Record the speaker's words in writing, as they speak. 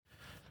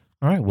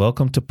All right,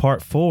 welcome to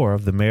part 4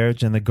 of the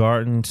Marriage in the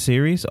Garden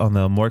series on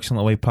the More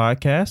Excellent Way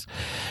podcast.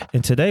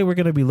 And today we're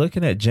going to be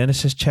looking at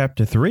Genesis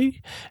chapter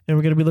 3, and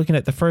we're going to be looking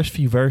at the first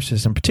few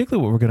verses. And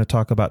particularly what we're going to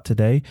talk about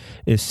today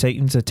is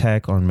Satan's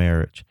attack on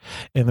marriage.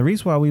 And the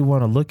reason why we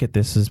want to look at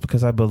this is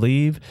because I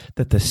believe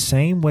that the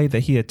same way that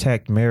he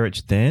attacked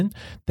marriage then,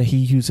 that he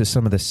uses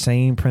some of the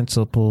same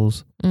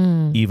principles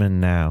even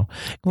now.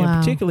 Wow. And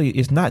particularly,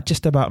 it's not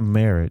just about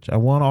marriage. I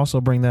want to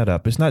also bring that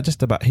up. It's not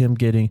just about him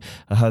getting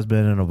a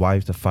husband and a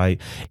wife to fight.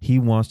 He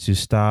wants to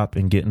stop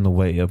and get in the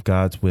way of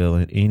God's will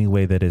in any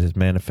way that it is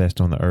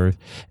manifest on the earth.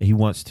 And he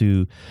wants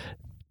to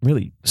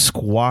really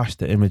squash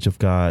the image of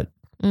God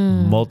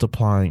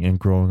multiplying and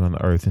growing on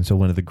the earth. And so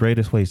one of the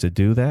greatest ways to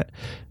do that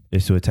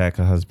is to attack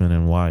a husband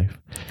and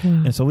wife.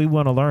 And so we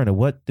want to learn,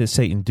 what did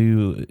Satan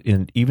do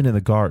even in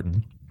the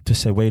garden to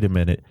say, wait a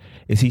minute,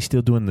 is he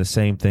still doing the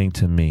same thing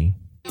to me?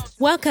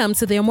 Welcome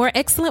to the More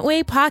Excellent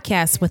Way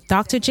podcast with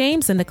Dr.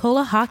 James and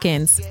Nicola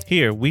Hawkins.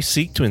 Here, we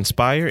seek to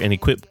inspire and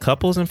equip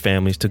couples and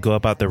families to go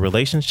about their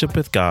relationship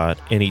with God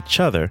and each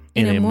other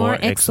in a more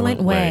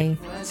excellent way.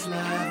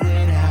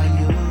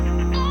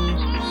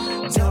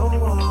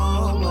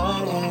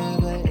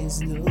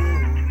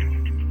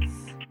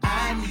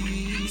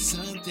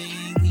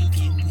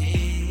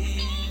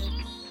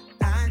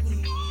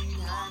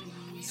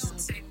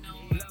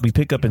 We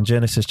pick up in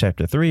Genesis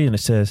chapter 3, and it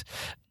says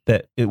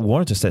that it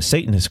warns us that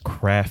Satan is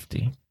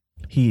crafty.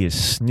 He is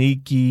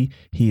sneaky,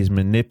 he is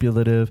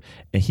manipulative,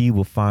 and he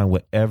will find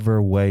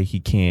whatever way he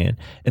can.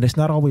 And it's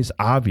not always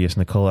obvious,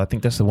 Nicole. I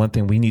think that's the one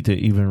thing we need to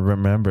even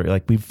remember.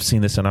 Like, we've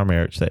seen this in our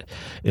marriage, that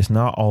it's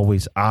not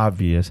always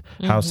obvious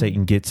how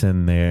Satan gets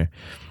in there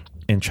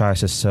and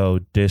tries to sow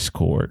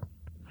discord.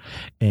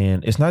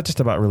 And it's not just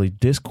about really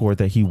discord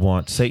that he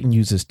wants. Satan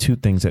uses two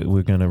things that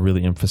we're going to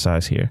really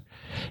emphasize here.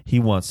 He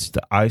wants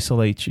to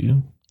isolate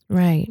you.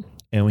 Right.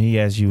 And when he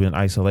has you in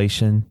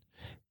isolation,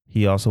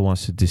 he also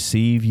wants to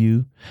deceive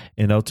you.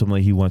 And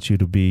ultimately, he wants you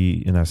to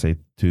be, and I say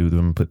two,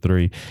 then put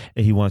three,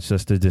 and he wants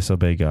us to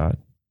disobey God.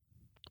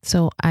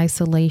 So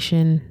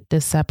isolation,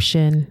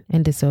 deception,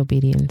 and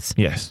disobedience.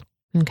 Yes.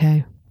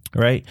 Okay.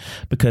 Right?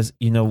 Because,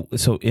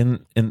 so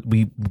in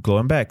we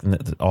going back, and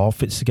it all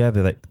fits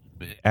together, like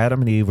Adam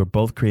and Eve were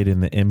both created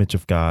in the image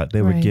of God.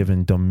 They were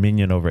given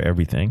dominion over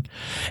everything.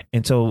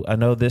 And so I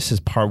know this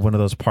is one of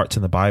those parts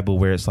in the Bible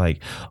where it's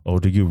like, oh,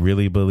 do you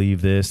really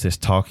believe this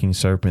talking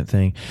serpent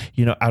thing?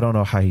 I don't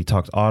know how he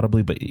talks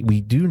audibly, but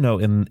we do know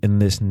in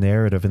this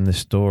narrative, in this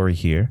story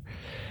here,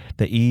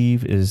 that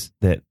Eve is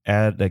that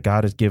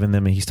God has given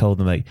them, and he's told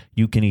them, like,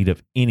 you can eat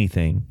of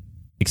anything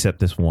except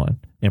this one.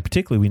 And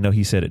particularly, we know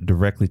he said it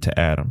directly to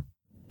Adam.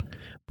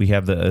 We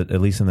have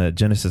at least in the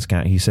Genesis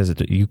account, he says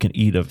it, you can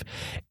eat of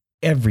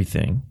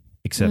everything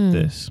except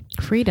this.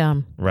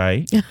 Freedom.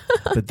 Right?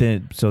 But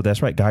then, so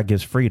that's right. God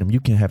gives freedom.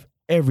 You can have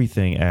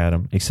everything,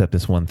 Adam, except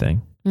this one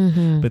thing.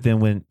 But then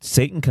when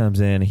Satan comes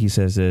in and he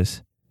says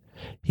this,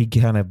 he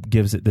kind of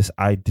gives it this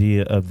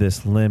idea of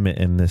this limit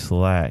and this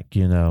lack,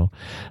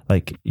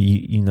 like,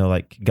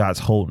 like God's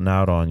holding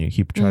out on you.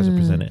 He tries to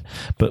present it.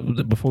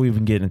 But before we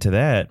even get into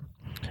that,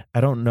 I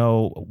don't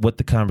know what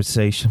the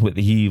conversation with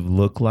Eve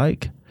looked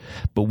like.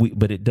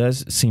 But it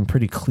does seem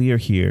pretty clear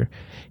here.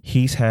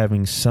 He's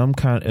having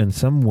in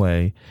some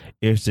way,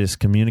 there's this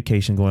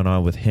communication going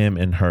on with him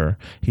and her.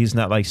 He's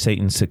not like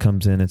Satan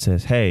comes in and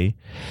says, hey,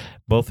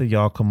 both of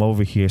y'all come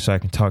over here so I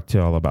can talk to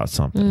y'all about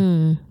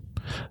something.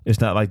 It's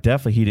not like,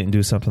 definitely he didn't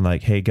do something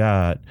like, hey,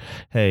 God,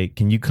 hey,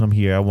 can you come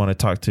here? I want to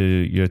talk to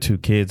your two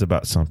kids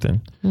about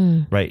something.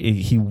 Right.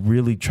 He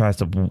really tries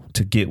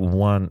to get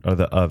one or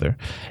the other.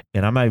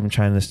 And I'm not even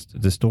trying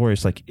the story.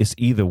 It's like, it's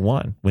either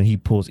one. When he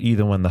pulls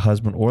either one, the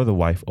husband or the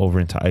wife, over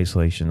into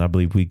isolation, I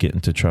believe we get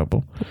into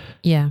trouble.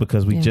 Yeah.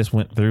 Because we just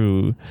went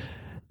through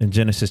in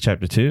Genesis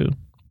chapter 2.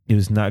 It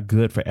was not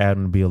good for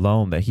Adam to be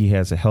alone, that he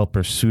has a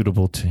helper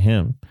suitable to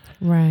him.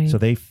 Right. So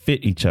they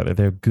fit each other.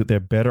 They're good. They're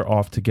better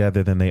off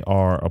together than they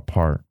are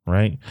apart.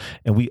 Right.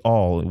 And we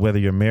all, whether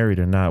you're married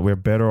or not, we're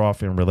better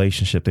off in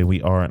relationship than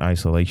we are in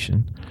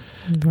isolation.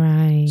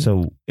 Right.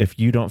 So if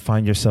you don't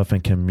find yourself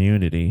in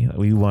community,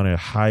 we want to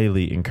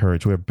highly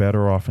encourage, we're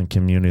better off in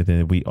community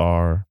than we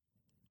are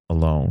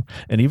alone.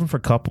 And even for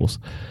couples,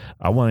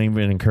 I want to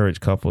even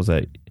encourage couples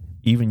that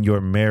even your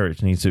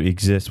marriage needs to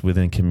exist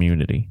within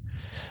community.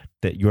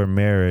 That your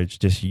marriage,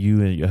 just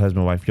you and your husband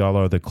and wife, y'all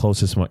are the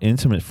closest, more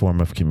intimate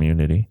form of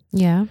community.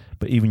 Yeah.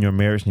 But even your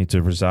marriage needs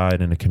to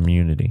reside in a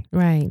community.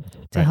 Right.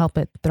 To help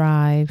it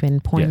thrive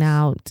and point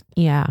out.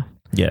 Yeah.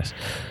 Yes.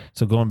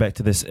 So going back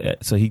to this,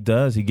 so he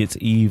gets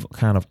Eve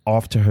kind of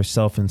off to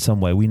herself in some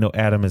way. We know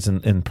Adam is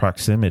in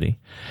proximity.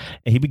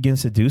 And he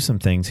begins to do some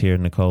things here,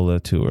 Nicola,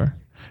 to her.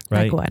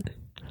 Right? Like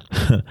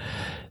what?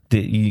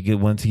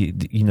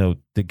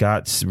 Did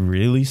God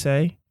really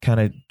say? Kind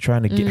of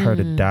trying to get her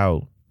to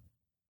doubt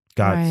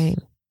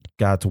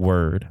God's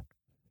word,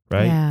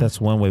 right? Yeah.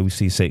 That's one way we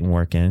see Satan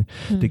working.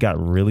 Did God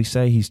really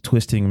say? He's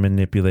twisting and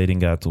manipulating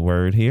God's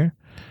word here.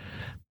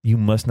 you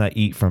must not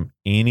eat from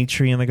any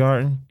tree in the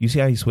garden. You see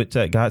how he switched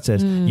that? God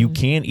says you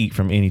can eat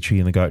from any tree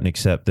in the garden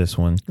except this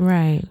one.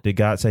 Right. Did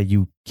God say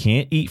you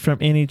can't eat from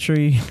any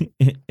tree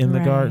in the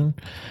garden?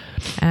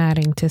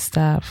 Adding to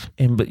stuff.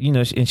 But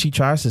and she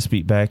tries to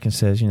speak back and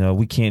says,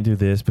 we can't do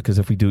this because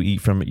if we do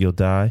eat from it, you'll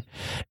die.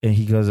 And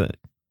he goes,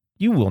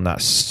 you will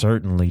not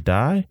certainly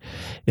die.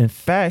 In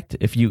fact,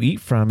 if you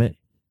eat from it,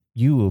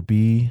 you will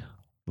be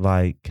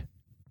like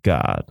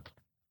God.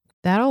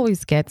 That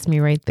always gets me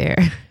right there.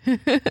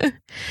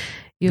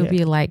 You'll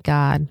be like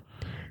God.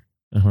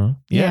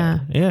 Yeah.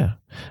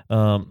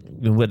 How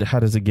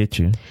does it get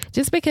you?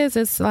 Just because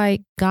it's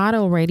like God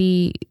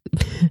already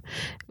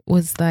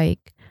was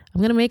like, I'm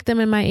going to make them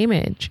in my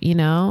image,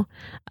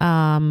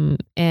 and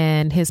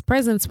his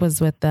presence was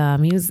with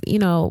them. He was,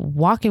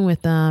 walking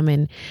with them,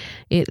 and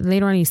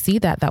later on you see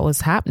that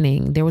was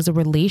happening. There was a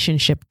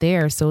relationship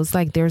there. So it's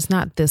like, there's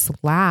not this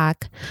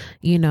lack,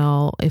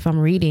 if I'm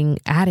reading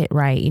at it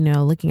right,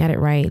 looking at it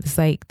right, it's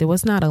like there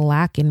was not a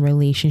lack in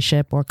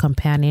relationship or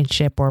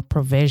companionship or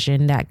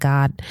provision that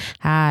God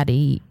had,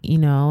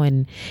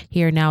 and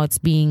here now it's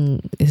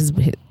being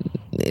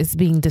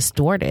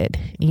distorted,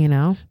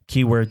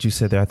 Key word you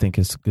said there, I think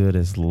is good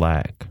as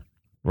lack,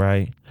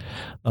 right?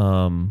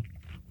 And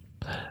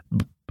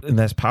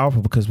that's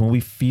powerful because when we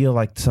feel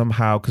like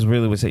somehow, because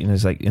really what's saying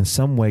is like in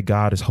some way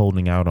God is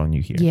holding out on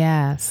you here.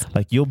 Yes.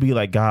 Like you'll be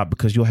like God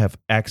because you'll have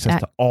access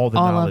to all the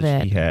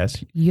knowledge he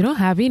has. You don't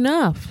have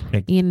enough.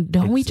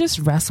 Don't we just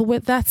wrestle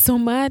with that so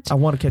much? I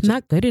want to catch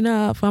not good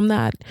enough. I'm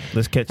not.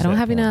 Let's catch. I don't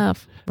have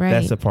enough. Right.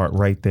 That's the part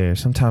right there.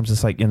 Sometimes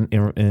it's like in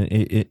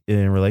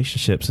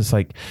relationships, it's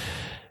like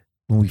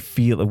when we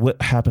feel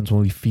what happens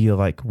when we feel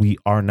like we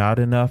are not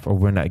enough or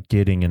we're not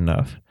getting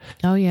enough.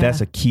 Oh yeah.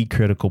 That's a key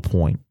critical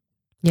point.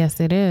 Yes,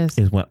 it is.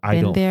 Is when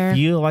I don't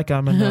feel like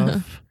I'm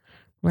enough.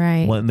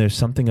 Right. When there's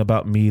something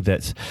about me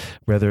that's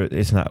whether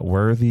it's not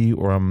worthy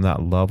or I'm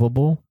not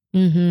lovable.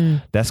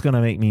 That's going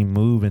to make me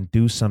move and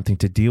do something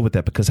to deal with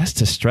that because that's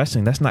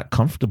distressing. That's not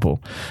comfortable.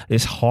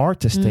 It's hard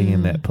to stay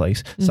in that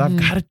place. So I've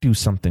got to do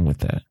something with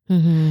that.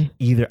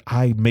 Either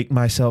I make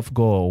myself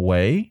go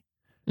away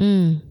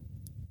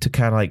to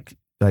kind of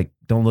like,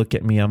 don't look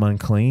at me. I'm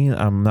unclean.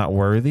 I'm not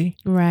worthy.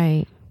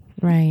 Right.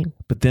 Right.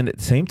 But then at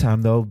the same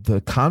time, though,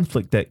 the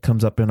conflict that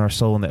comes up in our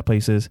soul in that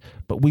place is,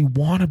 but we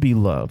want to be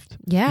loved.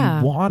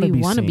 Yeah. We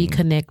want to be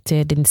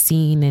connected and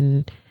seen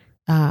and,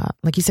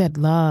 like you said,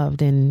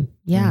 loved and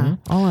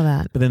all of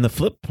that. But then the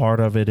flip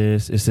part of it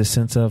is this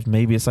sense of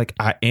maybe it's like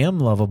I am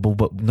lovable,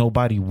 but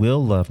nobody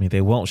will love me.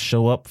 They won't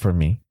show up for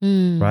me.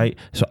 Right.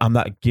 So I'm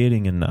not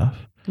getting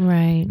enough.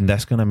 Right. And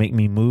that's going to make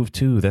me move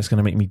too. That's going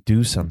to make me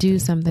do something.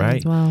 Right?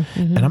 As well.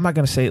 And I'm not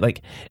going to say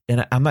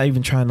and I'm not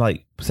even trying to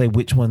say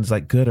which one's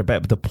good or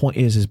bad, but the point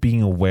is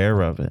being aware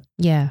of it.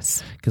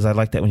 Yes. Because I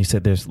like that when you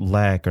said there's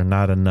lack or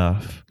not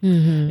enough,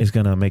 it's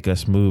going to make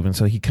us move. And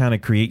so he kind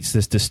of creates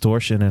this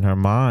distortion in her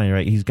mind,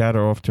 right? He's got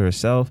her off to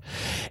herself.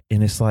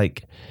 And it's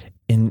like,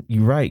 and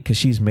you're right, because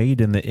she's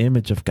made in the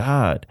image of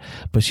God,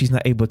 but she's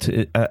not able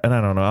to, and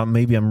I don't know,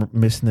 maybe I'm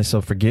missing this,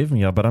 so forgive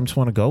me, y'all, but I just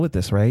want to go with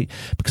this, right?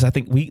 Because I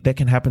think that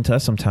can happen to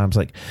us sometimes.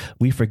 Like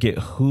we forget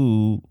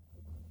whose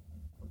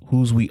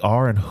we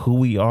are and who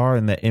we are,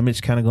 and that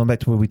image kind of going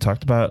back to what we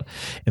talked about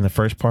in the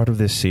first part of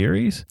this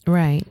series.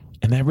 Right.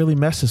 And that really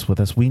messes with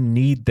us. We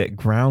need that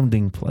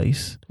grounding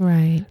place.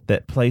 Right.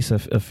 That place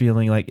of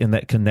feeling like in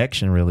that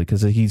connection, really,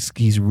 because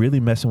he's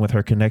really messing with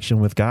her connection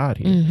with God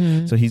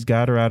here. So he's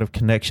got her out of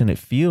connection. It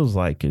seems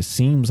like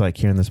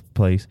here in this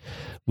place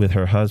with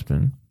her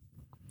husband,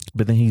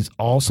 but then he's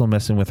also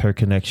messing with her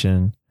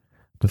connection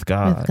with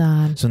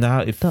God. So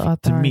now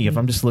to me, if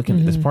I'm just looking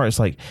at this part, it's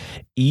like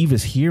Eve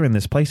is here in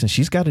this place and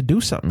she's got to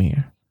do something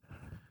here.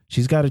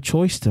 She's got a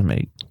choice to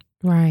make.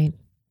 Right.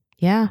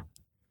 Yeah.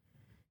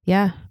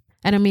 Yeah.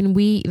 And I mean,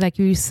 we, like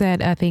you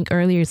said, I think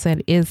earlier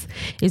said, is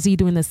he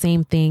doing the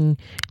same thing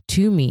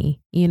to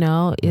me?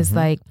 It's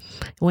like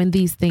when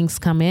these things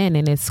come in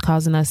and it's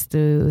causing us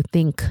to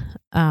think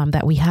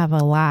that we have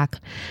a lack.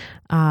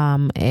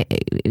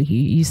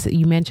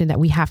 You mentioned that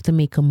we have to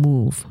make a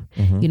move.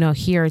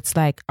 Here it's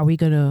like, are we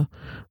going to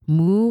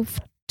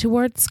move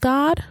towards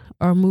God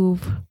or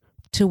move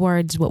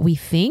towards what we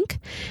think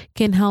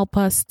can help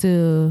us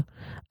to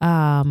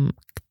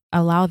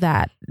allow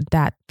that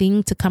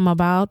thing to come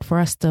about for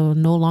us to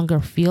no longer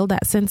feel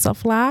that sense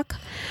of lack,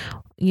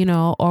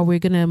 or we're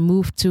going to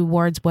move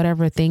towards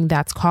whatever thing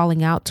that's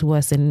calling out to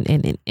us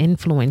and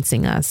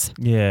influencing us.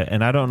 Yeah.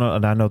 And I don't know.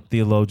 And I know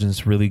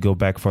theologians really go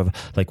back for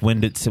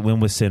when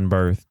was sin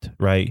birthed?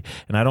 Right.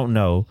 And I don't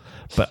know,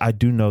 but I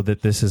do know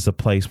that this is a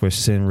place where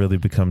sin really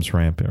becomes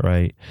rampant.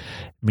 Right.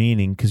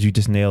 Meaning, because you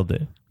just nailed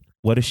it.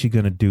 What is she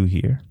going to do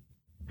here?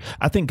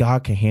 I think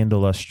God can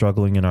handle us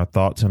struggling in our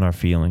thoughts and our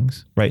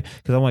feelings, right?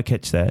 Because I want to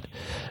catch that.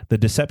 The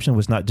deception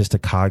was not just a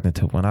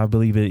cognitive one. I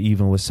believe it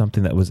even was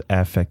something that was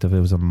affective. It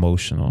was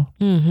emotional.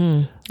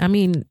 I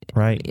mean,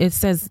 right? It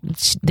says,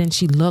 then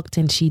she looked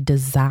and she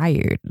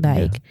desired,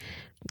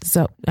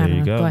 So there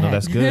you go. No,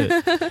 that's good.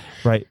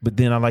 Right. But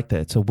then I like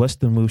that. So what's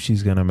the move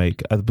she's going to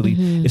make? I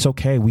believe it's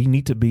okay. We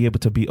need to be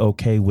able to be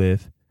okay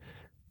with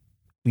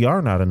we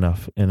are not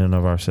enough in and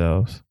of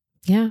ourselves.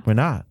 Yeah. We're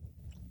not.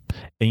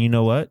 And you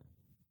know what?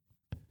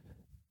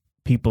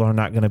 People are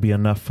not going to be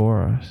enough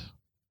for us.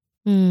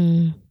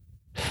 And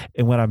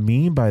what I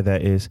mean by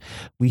that is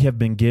we have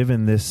been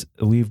given this,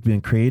 we've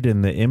been created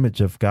in the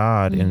image of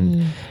God,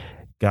 and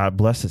God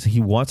bless us. He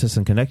wants us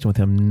in connection with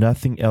him.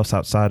 Nothing else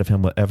outside of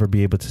him will ever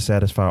be able to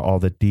satisfy all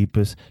the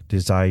deepest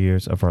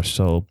desires of our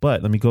soul.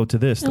 But let me go to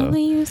this though.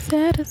 Only you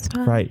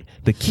satisfy. Right.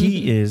 The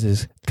key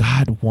is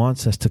God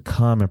wants us to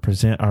come and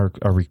present our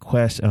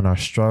requests and our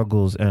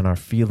struggles and our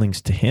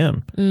feelings to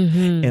him.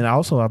 And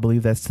also, I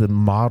believe that's the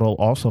model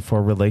also for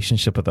a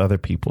relationship with other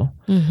people,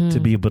 to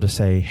be able to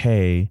say,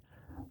 hey,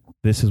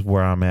 this is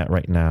where I'm at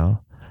right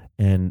now,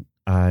 and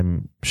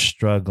I'm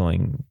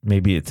struggling.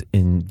 Maybe it's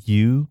in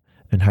you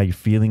and how you're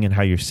feeling and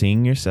how you're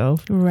seeing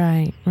yourself.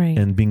 Right.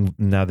 And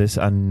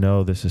I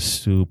know this is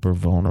super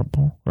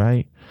vulnerable,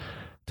 right?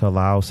 To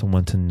allow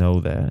someone to know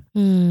that,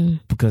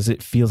 because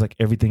it feels like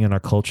everything in our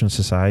culture and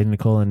society,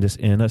 Nicole, and this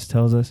in us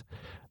tells us,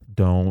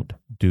 don't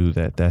do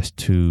that. That's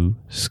too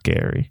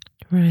scary.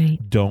 Right.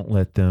 Don't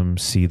let them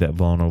see that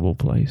vulnerable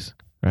place.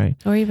 Right.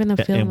 Or even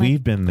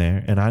we've been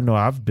there, and I know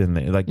I've been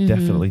there, like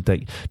definitely,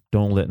 like,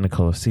 don't let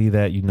Nicole see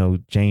that,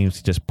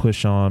 James, just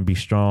push on, be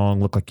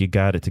strong, look like you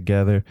got it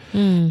together.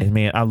 And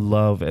man, I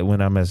love it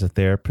when I'm as a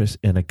therapist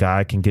and a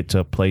guy can get to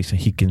a place and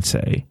he can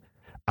say,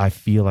 I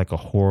feel like a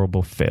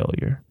horrible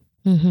failure.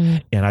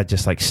 And I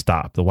just like,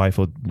 stop.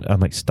 I'm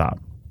like, stop.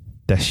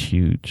 That's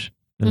huge.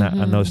 And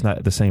I know it's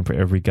not the same for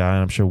every guy.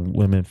 And I'm sure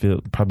women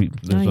there's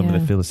women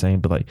that feel the same,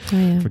 but for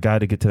a guy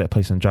to get to that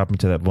place and drop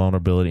into that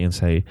vulnerability and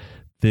say,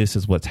 this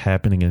is what's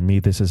happening in me.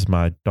 This is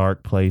my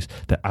dark place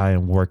that I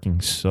am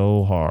working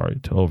so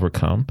hard to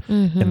overcome.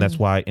 And that's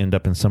why I end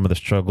up in some of the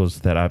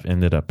struggles that I've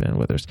ended up in,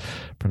 whether it's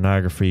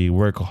pornography,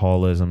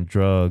 workaholism,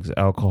 drugs,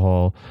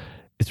 alcohol.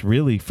 It's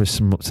really, for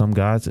some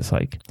guys, it's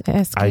like,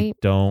 I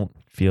don't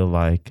feel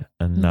like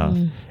enough.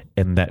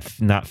 And that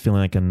not feeling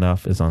like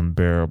enough is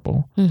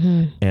unbearable.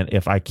 And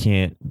if I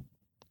can't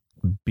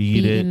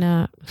beat it,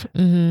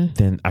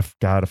 then I've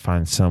got to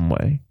find some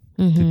way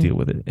to deal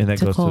with it. And that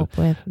goes to,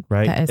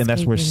 right? And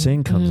that's where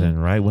sin comes in,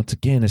 right? Once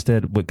again,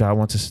 instead, what God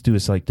wants us to do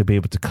is like to be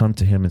able to come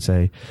to him and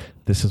say,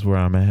 this is where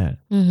I'm at.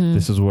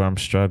 This is where I'm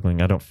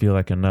struggling. I don't feel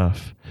like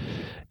enough.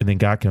 And then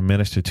God can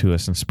minister to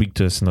us and speak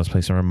to us in those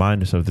places and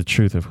remind us of the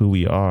truth of who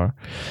we are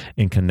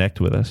and connect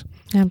with us.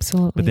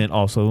 Absolutely. But then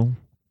also,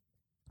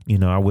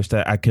 I wish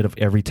that I could have,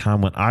 every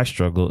time when I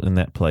struggle in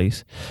that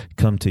place,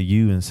 come to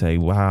you and say,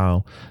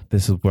 wow,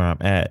 this is where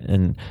I'm at.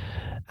 And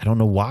I don't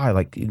know why,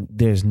 like,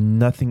 there's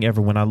nothing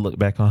ever, when I look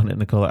back on it,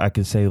 Nicole, I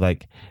could say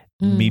like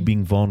me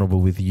being vulnerable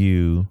with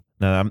you.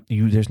 Now,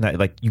 there's not,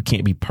 like, you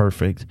can't be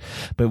perfect,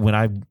 but when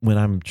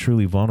I'm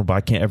truly vulnerable,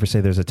 I can't ever say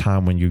there's a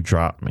time when you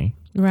drop me.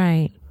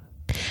 Right.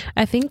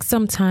 I think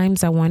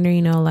sometimes I wonder,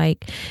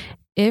 like,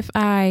 if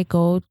I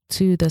go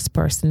to this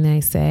person and I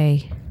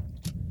say,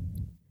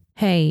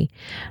 hey,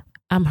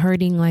 I'm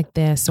hurting like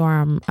this, or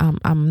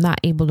I'm not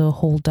able to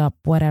hold up,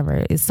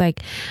 whatever. It's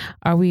like,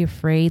 are we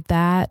afraid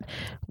that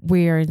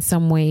we're in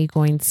some way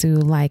going to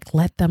like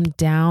let them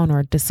down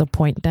or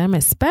disappoint them,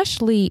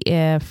 especially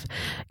if,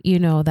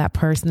 that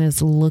person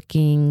is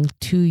looking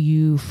to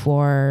you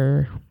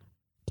for,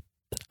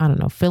 I don't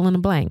know, fill in the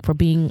blank, for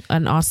being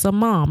an awesome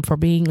mom, for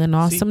being an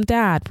awesome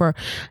dad, for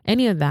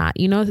any of that.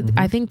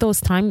 I think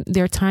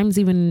there are times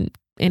even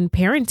in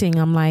parenting,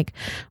 I'm like,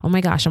 oh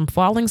my gosh, I'm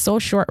falling so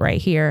short right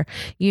here,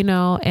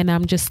 and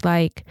I'm just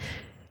like,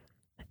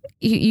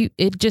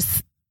 it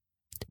just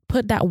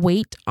put that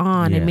weight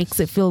on and makes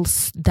it feel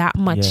that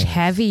much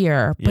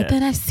heavier. But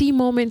then I see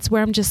moments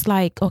where I'm just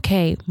like,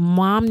 okay,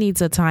 mom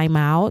needs a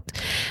timeout.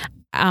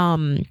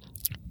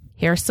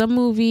 Here's some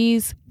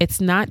movies.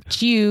 It's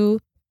not you,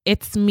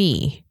 it's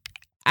me.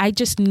 I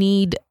just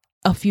need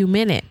a few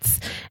minutes.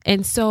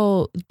 And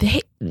so they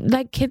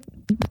like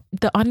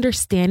the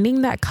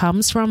understanding that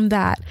comes from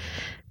that,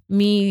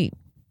 me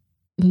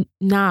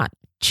not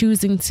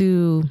choosing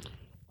to,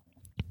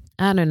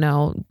 I don't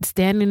know,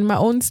 stand in my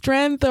own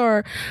strength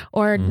or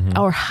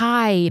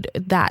hide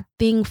that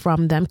thing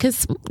from them.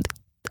 Because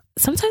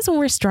sometimes when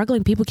we're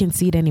struggling, people can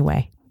see it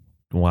anyway.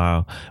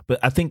 Wow. But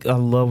I think I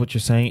love what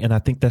you're saying. And I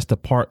think that's the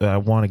part that I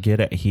want to get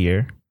at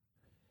here,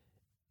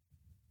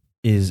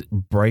 is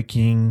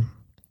breaking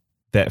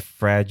that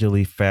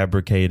fragilely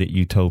fabricated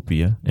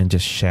utopia and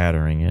just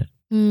shattering it.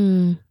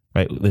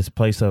 Right? This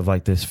place of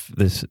like this,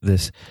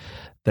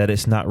 that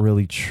it's not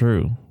really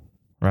true,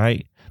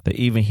 right? That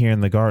even here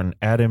in the garden,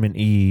 Adam and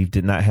Eve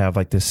did not have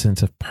like this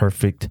sense of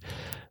perfect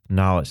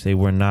knowledge. They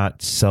were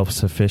not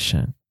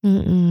self-sufficient.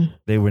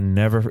 They were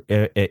never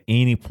at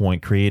any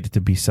point created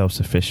to be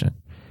self-sufficient.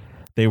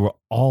 They were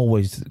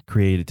always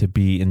created to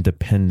be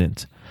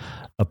independent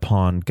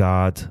upon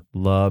God's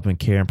love and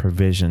care and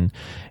provision,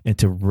 and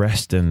to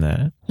rest in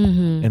that.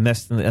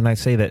 And I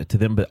say that to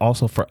them, but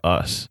also for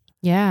us.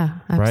 Yeah,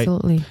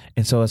 absolutely. Right?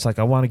 And so it's like,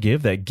 I want to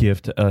give that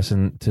gift to us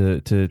and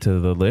to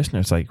the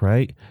listeners, like,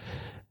 right?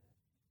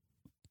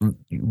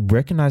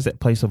 Recognize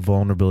that place of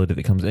vulnerability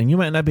that comes, and you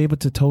might not be able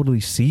to totally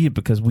see it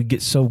because we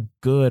get so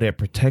good at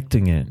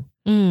protecting it.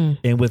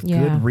 and with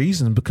good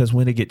reason, because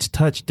when it gets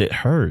touched, it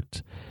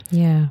hurts.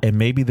 Yeah. And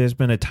maybe there's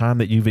been a time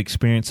that you've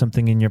experienced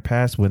something in your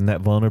past when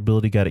that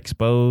vulnerability got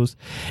exposed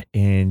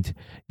and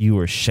you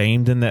were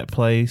shamed in that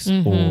place,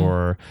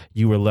 or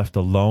you were left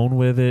alone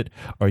with it,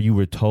 or you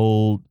were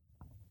told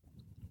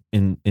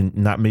in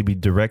not maybe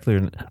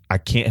directly, I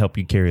can't help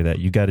you carry that.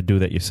 You got to do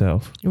that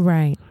yourself.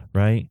 Right.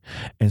 Right.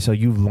 And so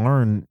you've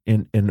learned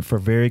and for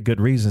very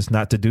good reasons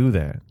not to do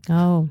that.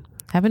 Oh,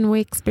 haven't we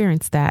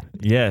experienced that?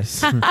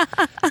 Yes.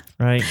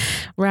 Right.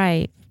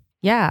 Right.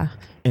 Yeah.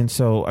 And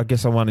so I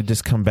guess I want to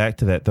just come back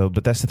to that, though.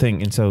 But that's the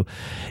thing. And so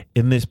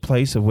in this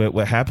place of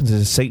what happens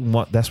is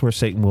that's where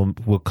Satan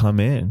will come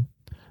in,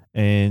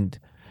 and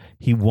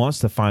he wants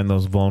to find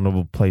those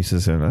vulnerable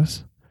places in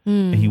us.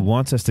 And he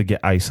wants us to get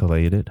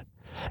isolated.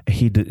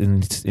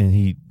 And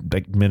he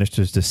like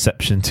ministers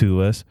deception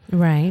to us.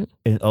 Right.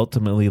 And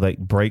ultimately like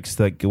breaks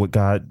like what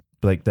God,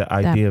 like the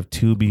idea of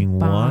two being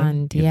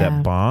one,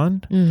 that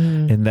bond,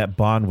 and that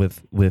bond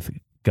with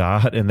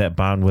God, and that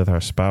bond with our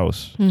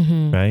spouse,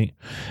 right?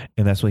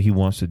 And that's what he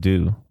wants to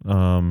do.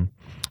 And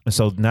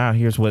so now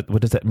here's what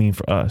does that mean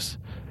for us?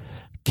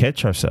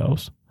 Catch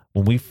ourselves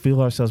when we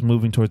feel ourselves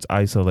moving towards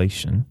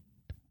isolation.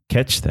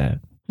 Catch that,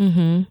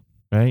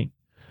 right?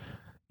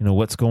 You know,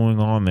 what's going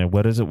on there?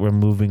 What is it we're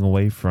moving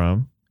away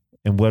from,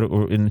 and what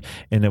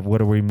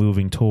are we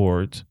moving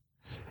towards?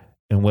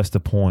 And what's the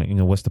point? You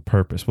know, what's the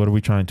purpose? What are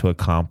we trying to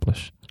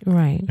accomplish?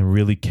 Right. And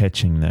really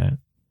catching that.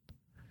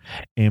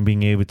 And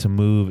being able to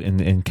move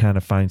and kind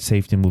of find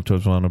safety and move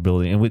towards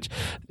vulnerability, in which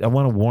I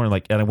want to warn,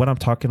 like, and what I'm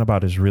talking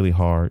about is really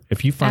hard.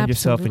 If you find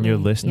yourself and you're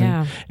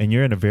listening and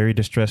you're in a very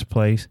distressed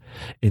place,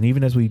 and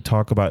even as we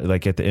talk about,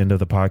 like at the end of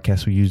the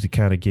podcast, we usually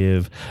kind of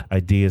give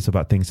ideas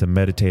about things to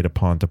meditate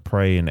upon, to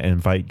pray and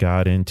invite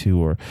God into,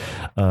 or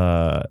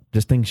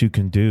just things you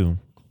can do.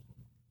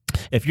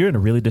 If you're in a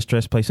really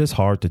distressed place, it's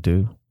hard to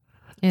do.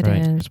 It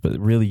is. But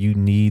really you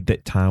need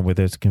that time where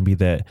there's going to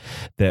be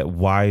that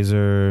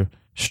wiser,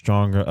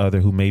 stronger other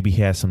who maybe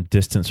has some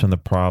distance from the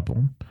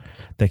problem,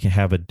 that can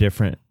have a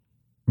different,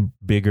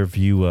 bigger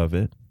view of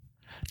it,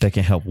 that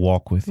can help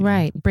walk with you.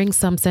 Right. Bring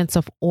some sense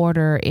of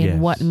order in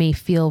what may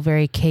feel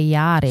very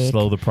chaotic.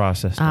 Slow the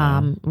process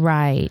down.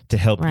 Right. To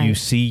help you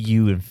see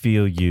you and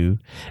feel you,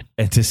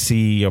 and to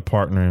see your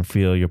partner and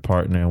feel your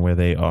partner and where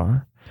they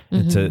are.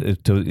 And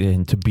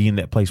to be in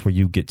that place where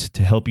you get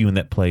to help you in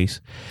that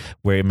place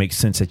where it makes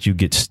sense that you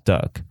get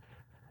stuck.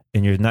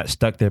 And you're not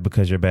stuck there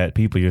because you're bad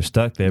people. You're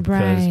stuck there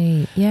because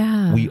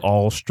we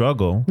all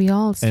struggle.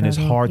 And it's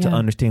hard to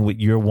understand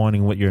what you're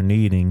wanting, what you're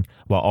needing,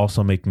 while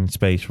also making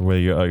space for where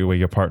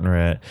your partner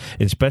at.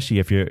 And especially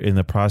if you're in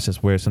the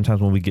process where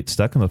sometimes when we get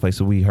stuck in those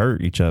places, we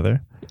hurt each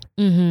other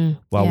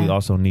while we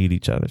also need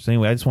each other. So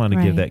anyway, I just wanted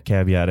to give that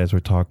caveat as we're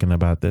talking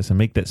about this and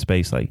make that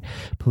space, like,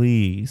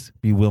 please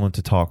be willing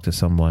to talk to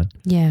someone.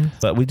 Yeah.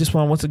 But we just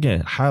want to once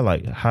again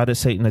highlight, how did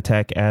Satan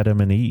attack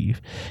Adam and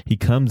Eve? He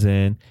comes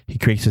in, he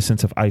creates a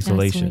sense of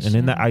isolation. And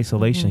in that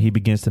isolation, he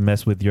begins to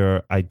mess with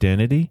your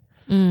identity,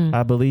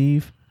 I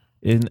believe,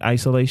 in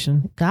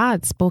isolation.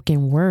 God's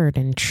spoken word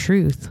and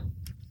truth.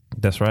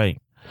 That's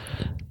right.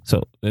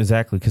 So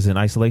exactly, because in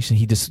isolation,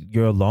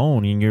 you're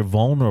alone and you're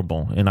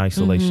vulnerable in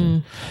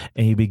isolation,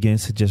 and he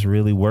begins to just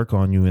really work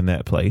on you in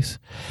that place.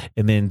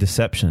 And then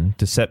deception,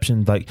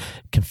 like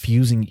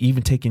confusing,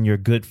 even taking your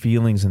good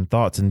feelings and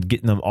thoughts and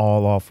getting them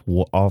all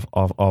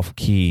off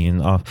key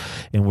and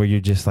where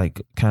you're just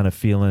like kind of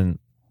feeling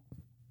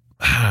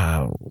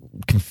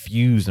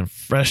confused and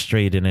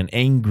frustrated and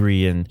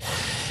angry and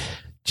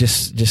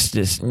just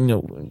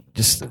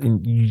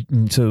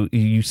so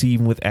you see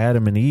even with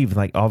Adam and Eve,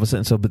 like all of a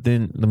sudden. So, but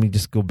then let me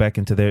just go back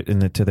into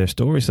their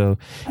story. So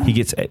he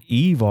gets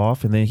Eve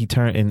off, and then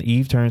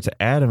Eve turns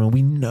to Adam, and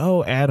we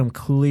know Adam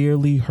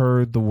clearly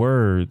heard the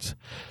words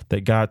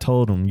that God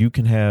told him. You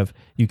can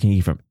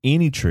eat from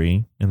any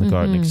tree in the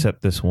garden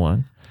except this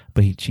one.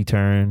 But she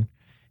turned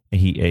and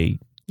he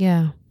ate.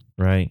 Yeah.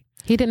 Right.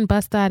 He didn't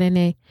bust out in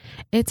it.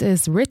 It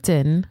is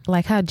written,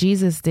 like how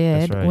Jesus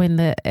did when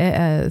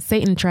the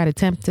Satan tried to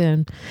tempt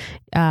him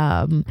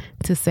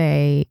to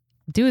say,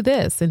 do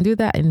this and do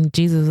that. And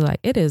Jesus was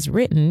like, it is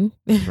written.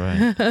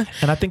 Right.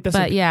 And I think that's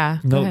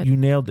you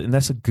nailed it. And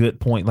that's a good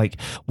point. Like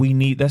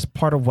that's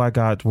part of why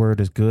God's word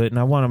is good. And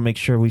I want to make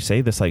sure we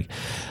say this, like,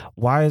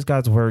 why is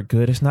God's word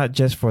good? It's not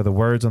just for the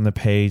words on the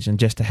page and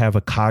just to have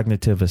a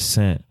cognitive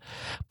assent,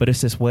 but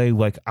it's this way,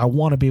 like, I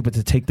want to be able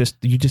to take this.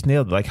 You just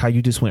nailed it. Like how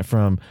you just went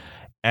from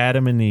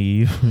Adam and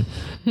Eve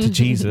to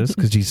Jesus,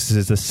 because Jesus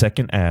is the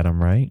second Adam,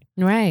 right?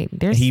 Right.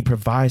 He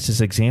provides this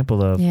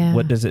example of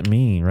what does it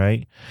mean,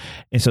 right?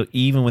 And so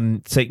even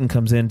when Satan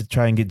comes in to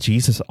try and get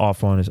Jesus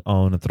off on his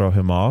own and throw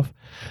him off,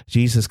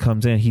 Jesus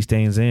comes in, he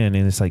stands in,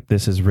 and it's like,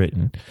 this is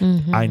written.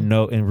 I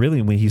know, and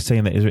really when he's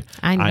saying that,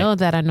 I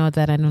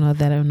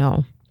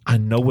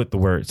know what the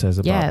word says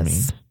about me.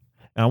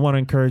 And I want to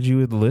encourage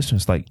you, the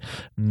listeners, like,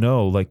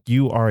 no, like,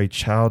 you are a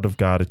child of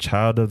God, a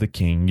child of the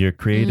King. You're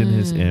created in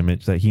his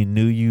image, that he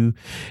knew you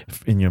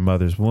in your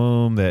mother's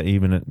womb, that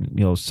even,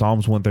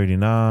 Psalms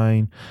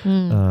 139,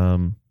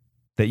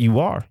 that you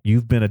are.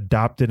 You've been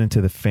adopted into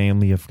the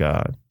family of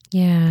God.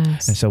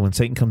 Yes. And so when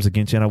Satan comes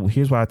against you, and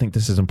here's why I think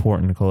this is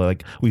important, Nicole.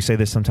 Like we say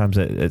this sometimes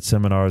at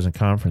seminars and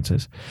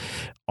conferences,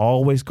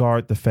 always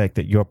guard the fact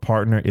that your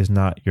partner is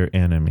not your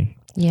enemy.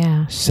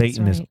 Yeah.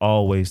 Satan is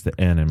always the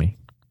enemy.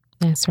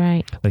 That's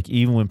right. Like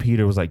even when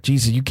Peter was like,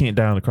 Jesus, you can't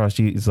die on the cross.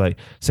 He's like,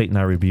 Satan,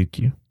 I rebuke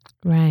you.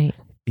 Right.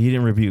 He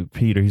didn't rebuke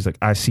Peter. He's like,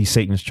 I see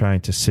Satan's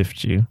trying to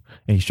sift you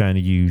and he's trying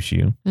to use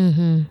you.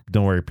 Mm-hmm.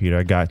 Don't worry, Peter.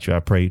 I got you.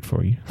 I prayed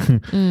for you.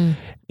 And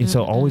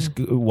so always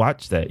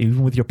watch that,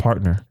 even with your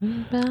partner.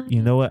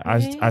 You know what?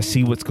 I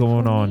see what's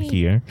going on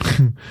here.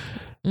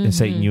 And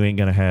Satan, you ain't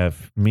going to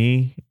have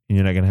me. And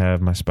you're not going to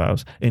have my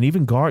spouse. And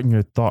even guarding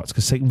your thoughts,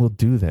 because Satan will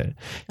do that.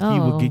 He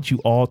will get you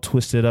all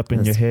twisted up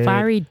in your head.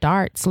 Fiery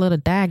darts, little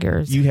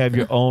daggers. You have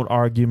your own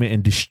argument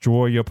and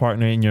destroy your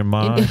partner in your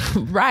mind.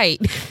 Right.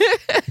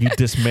 You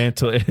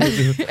dismantle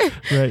it.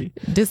 Right.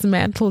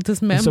 Dismantle,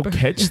 dismember. So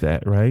catch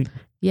that, right?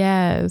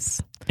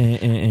 Yes.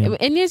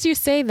 And as you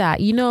say that,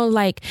 you know,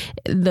 like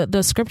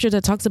the scripture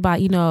that talks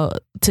about, you know,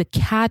 to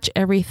catch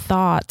every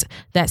thought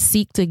that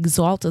seek to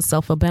exalt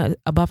itself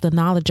above the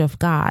knowledge of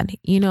God,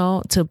 you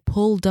know, to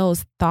pull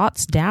those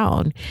thoughts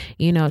down,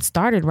 you know, it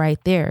started right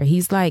there.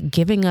 He's like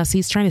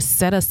he's trying to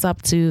set us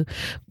up to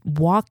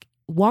walk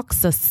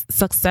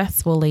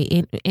successfully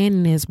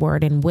in his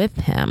word and with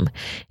him,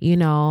 you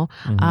know.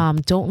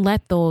 Don't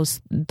let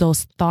those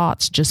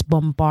thoughts just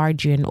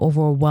bombard you and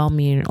overwhelm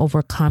you and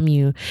overcome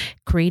you,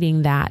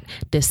 creating that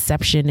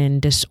deception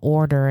and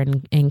disorder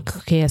and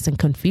chaos and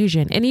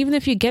confusion. And even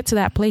if you get to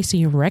that place and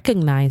you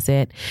recognize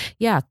it,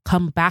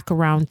 come back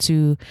around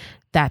to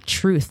that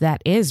truth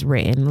that is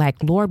written. Like,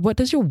 Lord, what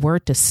does your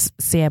word to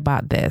say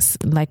about this?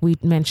 Like we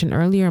mentioned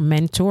earlier,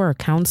 mentor or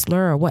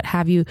counselor or what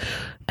have you.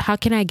 How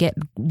can I get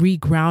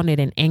regrounded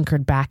and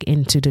anchored back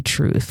into the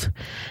truth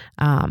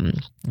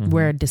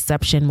where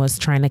deception was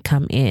trying to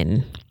come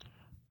in?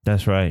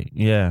 That's right.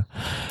 Yeah.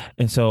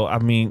 And so,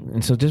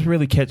 just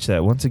really catch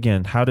that. Once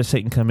again, how does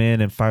Satan come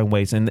in and find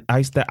ways? And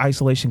that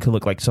isolation could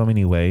look like so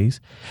many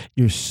ways.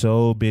 You're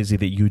so busy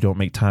that you don't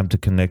make time to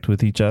connect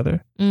with each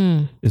other.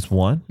 It's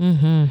one.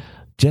 Mm-hmm.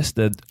 Just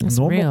the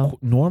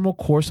normal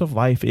course of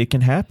life, it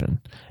can happen.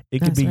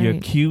 It could be your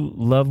cute,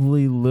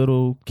 lovely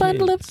little kids.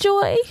 Bundle of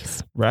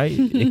joys. Right?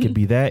 It could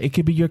be that. It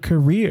could be your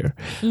career.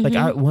 Like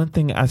one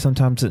thing I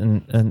sometimes,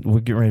 and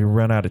we're getting ready to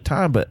run out of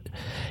time, but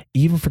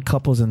even for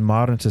couples in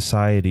modern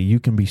society,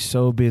 you can be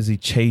so busy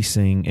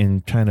chasing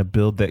and trying to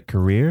build that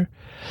career.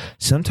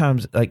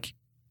 Sometimes, like,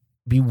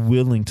 be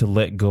willing to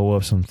let go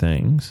of some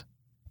things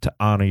to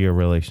honor your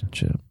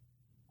relationship.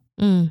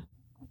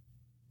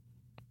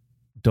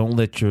 Don't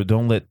let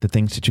the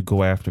things that you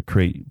go after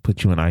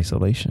put you in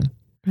isolation.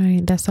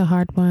 Right. That's a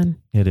hard one.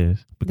 It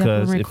is,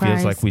 because it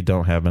feels like we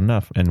don't have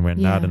enough and we're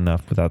not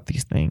enough without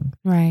these things.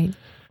 Right.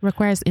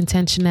 Requires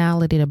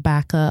intentionality to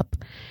back up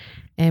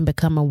and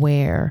become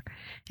aware.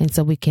 And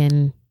so we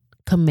can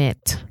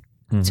commit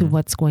to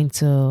what's going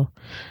to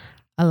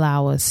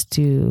allow us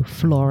to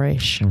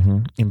flourish.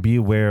 And be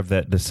aware of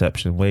that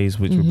deception, ways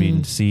which we're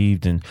being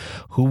deceived, and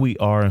who we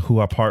are and who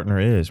our partner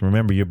is.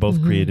 Remember, you're both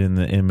created in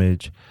the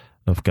image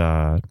of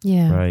God.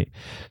 Yeah. Right.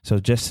 So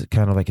just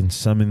kind of like in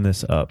summing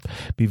this up,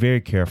 be very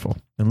careful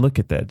and look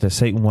at that.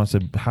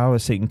 How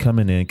is Satan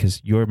coming in?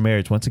 Because your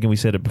marriage, once again, we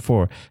said it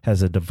before,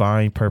 has a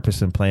divine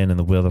purpose and plan in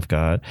the will of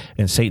God.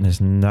 And Satan is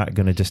not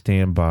going to just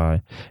stand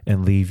by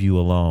and leave you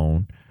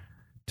alone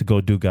to go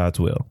do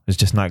God's will. It's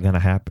just not going to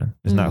happen.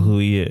 It's not who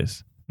he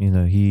is. You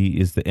know, he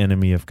is the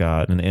enemy of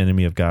God and the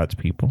enemy of God's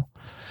people.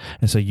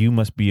 And so you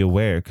must be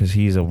aware, because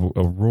he's a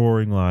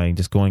roaring lion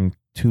just going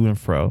to and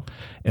fro.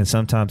 And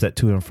sometimes that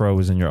to and fro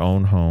is in your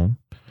own home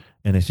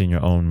and it's in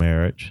your own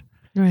marriage.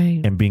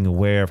 Right. And being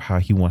aware of how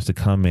he wants to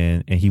come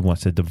in and he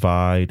wants to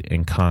divide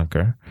and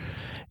conquer.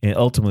 And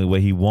ultimately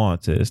what he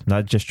wants is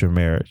not just your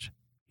marriage.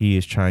 He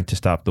is trying to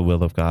stop the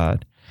will of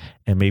God.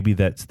 And maybe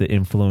that's the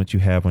influence you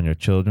have on your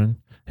children.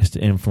 It's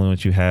the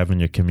influence you have in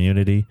your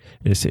community.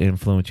 It's the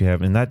influence you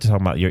have, and not just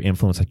talking about your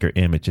influence like your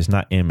image. It's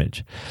not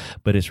image,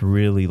 but it's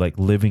really like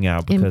living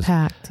out. Because,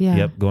 impact, yeah.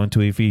 Yep, going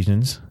to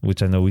Ephesians,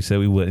 which I know we said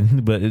we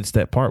wouldn't, but it's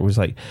that part where it's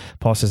like,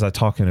 Paul says, I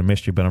talk in a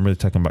mystery, but I'm really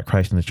talking about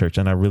Christ in the church.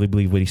 And I really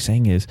believe what he's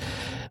saying is,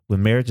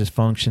 when marriage is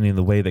functioning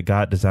the way that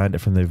God designed it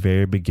from the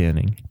very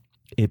beginning,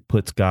 it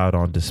puts God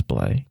on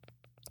display.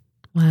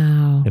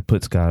 Wow. It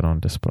puts God on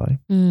display.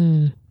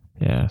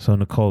 Yeah. So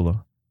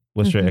Nicola,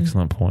 what's your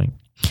excellent point?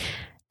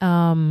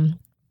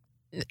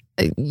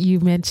 You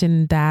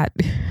mentioned that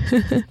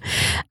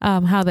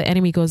how the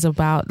enemy goes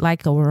about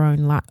like a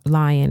roaring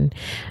lion.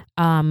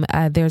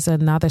 There's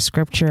another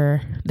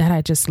scripture that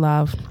I just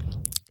love,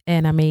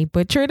 and I may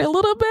butcher it a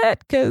little bit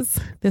because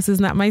this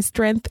is not my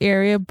strength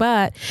area,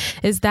 but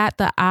is that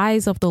the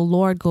eyes of the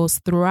Lord goes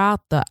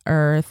throughout the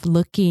earth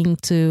looking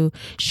to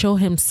show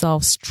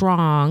himself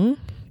strong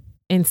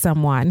in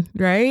someone,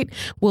 right?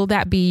 Will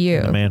that be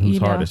you? The man whose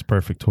heart is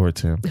perfect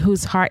towards him.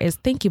 Whose heart is,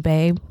 thank you,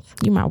 babe.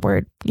 You're my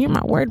word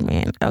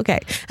man. Okay.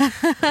 Yeah,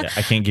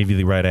 I can't give you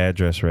the right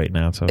address right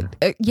now. So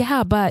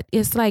yeah, but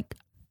it's like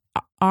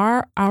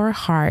our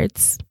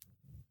hearts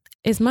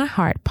is my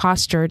heart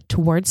postured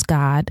towards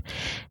God,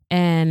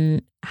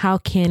 and how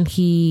can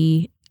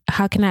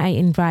I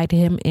invite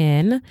him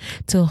in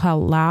to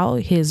allow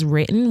his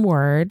written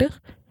word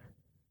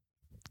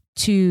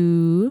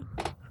to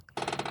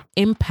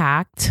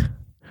impact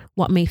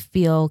what may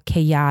feel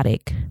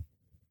chaotic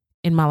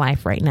in my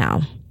life right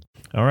now.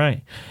 All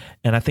right.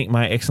 And I think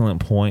my excellent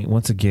point,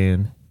 once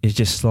again, is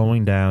just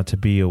slowing down to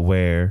be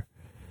aware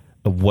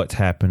of what's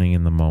happening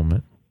in the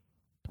moment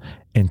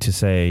and to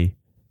say,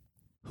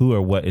 who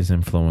or what is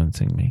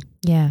influencing me?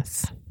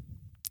 Yes.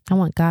 I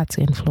want God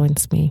to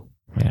influence me.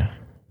 Yeah.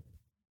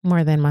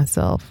 More than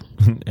myself.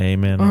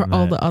 Amen. Or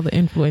all the other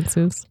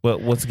influences. Well,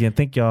 once again,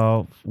 thank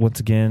y'all once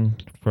again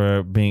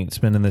for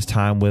spending this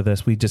time with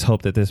us. We just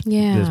hope that this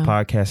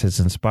podcast has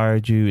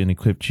inspired you and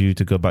equipped you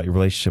to go about your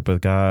relationship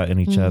with God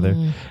and each other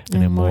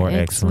in a more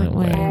excellent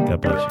way.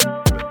 God bless you.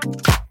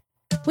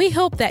 We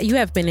hope that you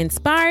have been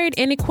inspired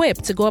and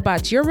equipped to go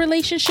about your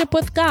relationship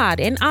with God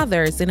and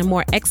others in a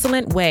more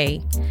excellent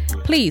way.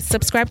 Please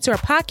subscribe to our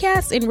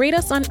podcast and rate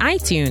us on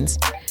iTunes.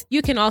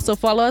 You can also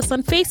follow us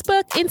on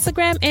Facebook,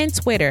 Instagram, and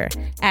Twitter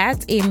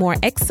at A More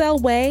Excel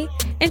Way,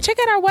 and check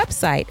out our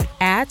website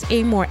at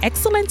A More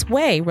Excellent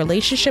Way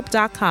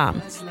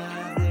Relationship.com.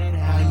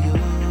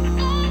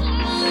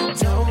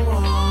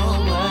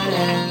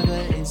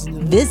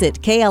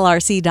 Visit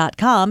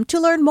KLRC.com to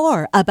learn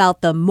more about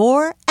the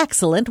More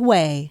Excellent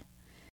Way.